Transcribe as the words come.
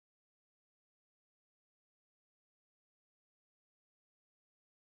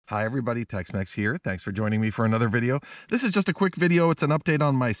Hi everybody, Tex-Mex here. Thanks for joining me for another video. This is just a quick video. It's an update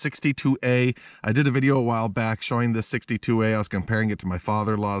on my 62A. I did a video a while back showing this 62A. I was comparing it to my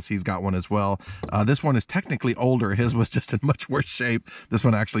father-in-law's. He's got one as well. This one is technically older. His was just in much worse shape. This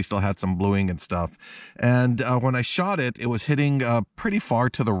one actually still had some bluing and stuff. And when I shot it, it was hitting pretty far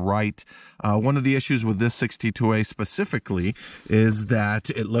to the right. One of the issues with this 62A specifically is that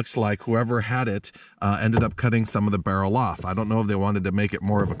it looks like whoever had it ended up cutting some of the barrel off. I don't know if they wanted to make it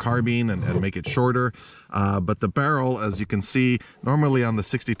more of a carbine and make it shorter, but the barrel, as you can see, normally on the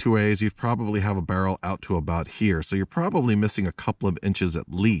 62As you'd probably have a barrel out to about here, so you're probably missing a couple of inches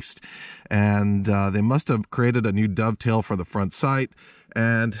at least. And they must have created a new dovetail for the front sight.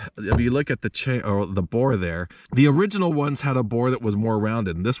 And if you look at the chain or the bore there, the original ones had a bore that was more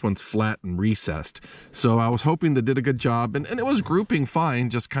rounded, and this one's flat and recessed. So I was hoping they did a good job, and it was grouping fine,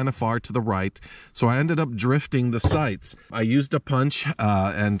 just kind of far to the right. So I ended up drifting the sights. I used a punch,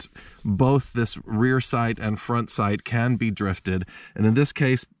 and both this rear sight and front sight can be drifted. And in this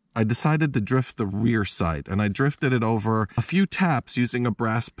case, I decided to drift the rear sight, and I drifted it over a few taps using a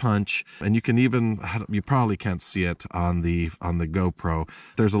brass punch. And you can even, you probably can't see it on the GoPro.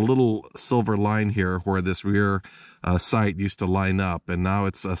 There's a little silver line here where this rear sight used to line up, and now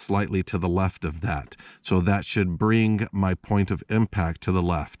it's slightly to the left of that. So that should bring my point of impact to the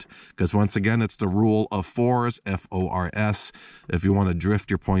left, because once again, it's the rule of fours, F-O-R-S. If you want to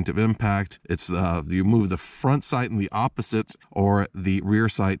drift your point of impact, it's you move the front sight in the opposites or the rear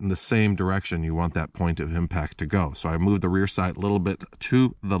sight in the same direction you want that point of impact to go. So I moved the rear sight a little bit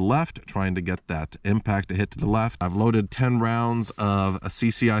to the left, trying to get that impact to hit to the left. I've loaded 10 rounds of a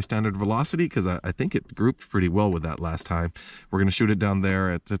CCI standard velocity because I think it grouped pretty well with that last time. We're going to shoot it down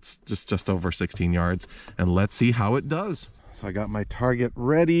there. It's just over 16 yards, and let's see how it does. So I got my target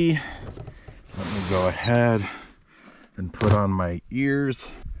ready. Let me go ahead and put on my ears.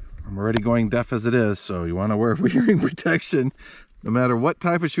 I'm already going deaf as it is, so you want to wear hearing protection no matter what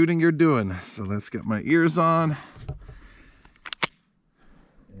type of shooting you're doing. So let's get my ears on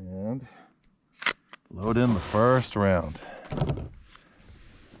and load in the first round.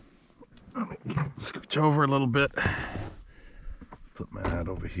 Let me scooch over a little bit. Put my hat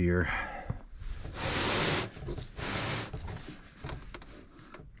over here.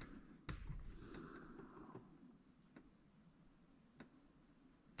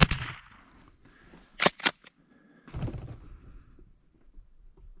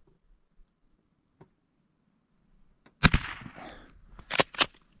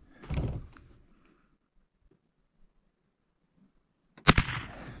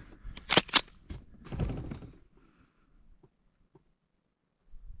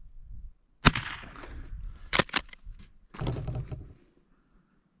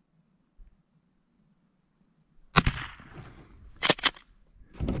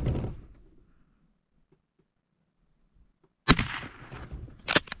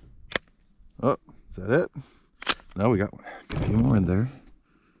 Oh, is that it? No, we got a few more in there.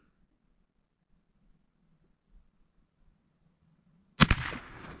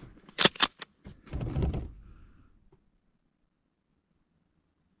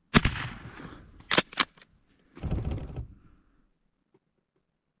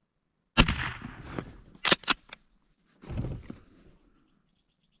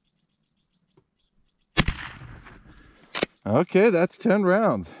 Okay, that's 10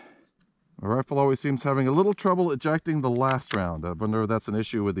 rounds. My rifle always seems having a little trouble ejecting the last round. I wonder if that's an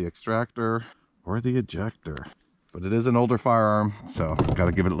issue with the extractor or the ejector. But it is an older firearm, so got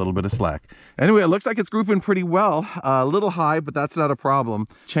to give it a little bit of slack. Anyway, it looks like it's grouping pretty well. A little high, but that's not a problem.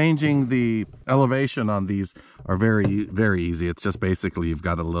 Changing the elevation on these are very, very easy. It's just basically you've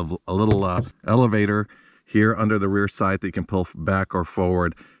got a little elevator here under the rear sight that you can pull back or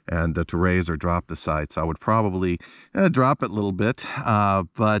forward and to raise or drop the sight. So I would probably drop it a little bit,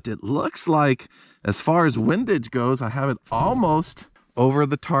 but it looks like as far as windage goes, I have it almost over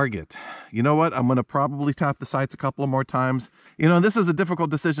the target. You know what? I'm going to probably tap the sights a couple of more times. You know, this is a difficult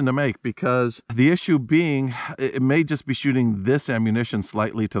decision to make because the issue being it may just be shooting this ammunition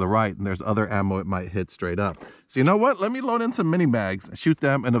slightly to the right, and there's other ammo it might hit straight up. So you know what? Let me load in some mini mags, shoot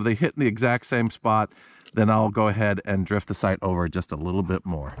them, and if they hit in the exact same spot, then I'll go ahead and drift the sight over just a little bit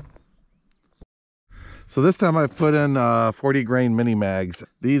more. So this time I've put in 40 grain mini mags.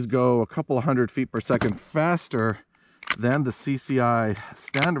 These go a couple of 100 feet per second faster than the CCI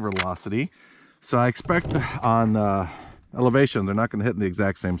standard velocity. So I expect on elevation they're not going to hit in the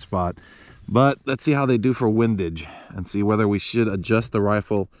exact same spot. But let's see how they do for windage and see whether we should adjust the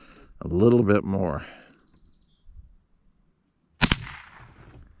rifle a little bit more.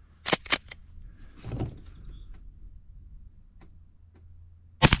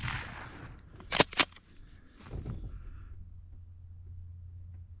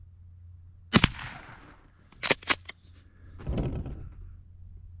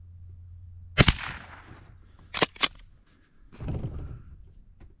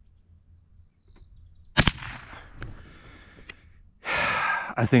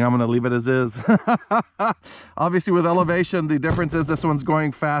 I think I'm gonna leave it as is. Obviously with elevation, the difference is this one's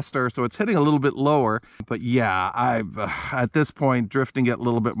going faster, so it's hitting a little bit lower. But yeah, I've at this point, drifting it a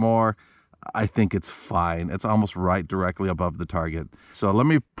little bit more, I think it's fine. It's almost right directly above the target. So let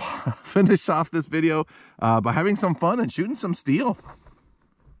me finish off this video by having some fun and shooting some steel.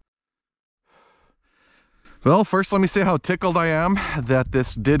 Well, first let me say how tickled I am that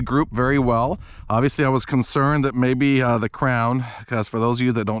this did group very well. Obviously I was concerned that maybe the crown, because for those of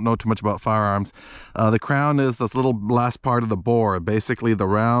you that don't know too much about firearms, the crown is this little last part of the bore, basically the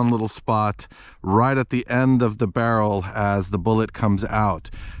round little spot right at the end of the barrel as the bullet comes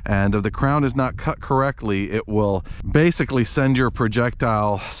out. And if the crown is not cut correctly, it will basically send your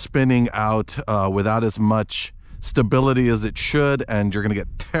projectile spinning out without as much stability as it should, and you're gonna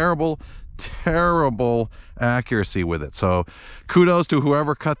get terrible accuracy with it. So kudos to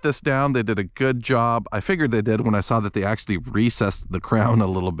whoever cut this down. They did a good job. I figured they did when I saw that they actually recessed the crown a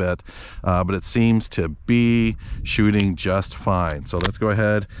little bit, but it seems to be shooting just fine. So let's go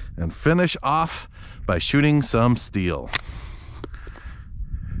ahead and finish off by shooting some steel.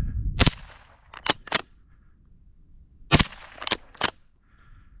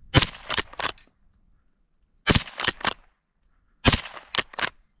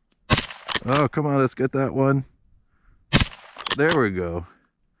 Oh, come on, let's get that one. There we go.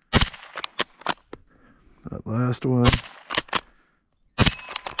 That last one.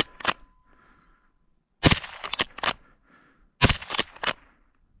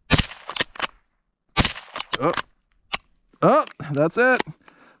 Oh, that's it.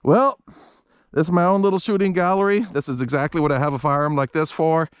 Well, this is my own little shooting gallery. This is exactly what I have a firearm like this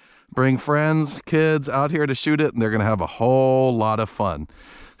for. Bring friends, kids out here to shoot it, and they're gonna have a whole lot of fun.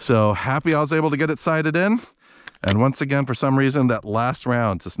 So happy I was able to get it sighted in. And once again, for some reason, that last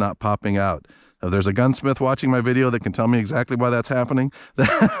round just not popping out. If there's a gunsmith watching my video that can tell me exactly why that's happening,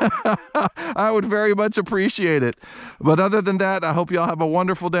 I would very much appreciate it. But other than that, I hope you all have a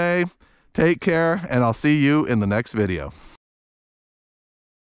wonderful day. Take care, and I'll see you in the next video.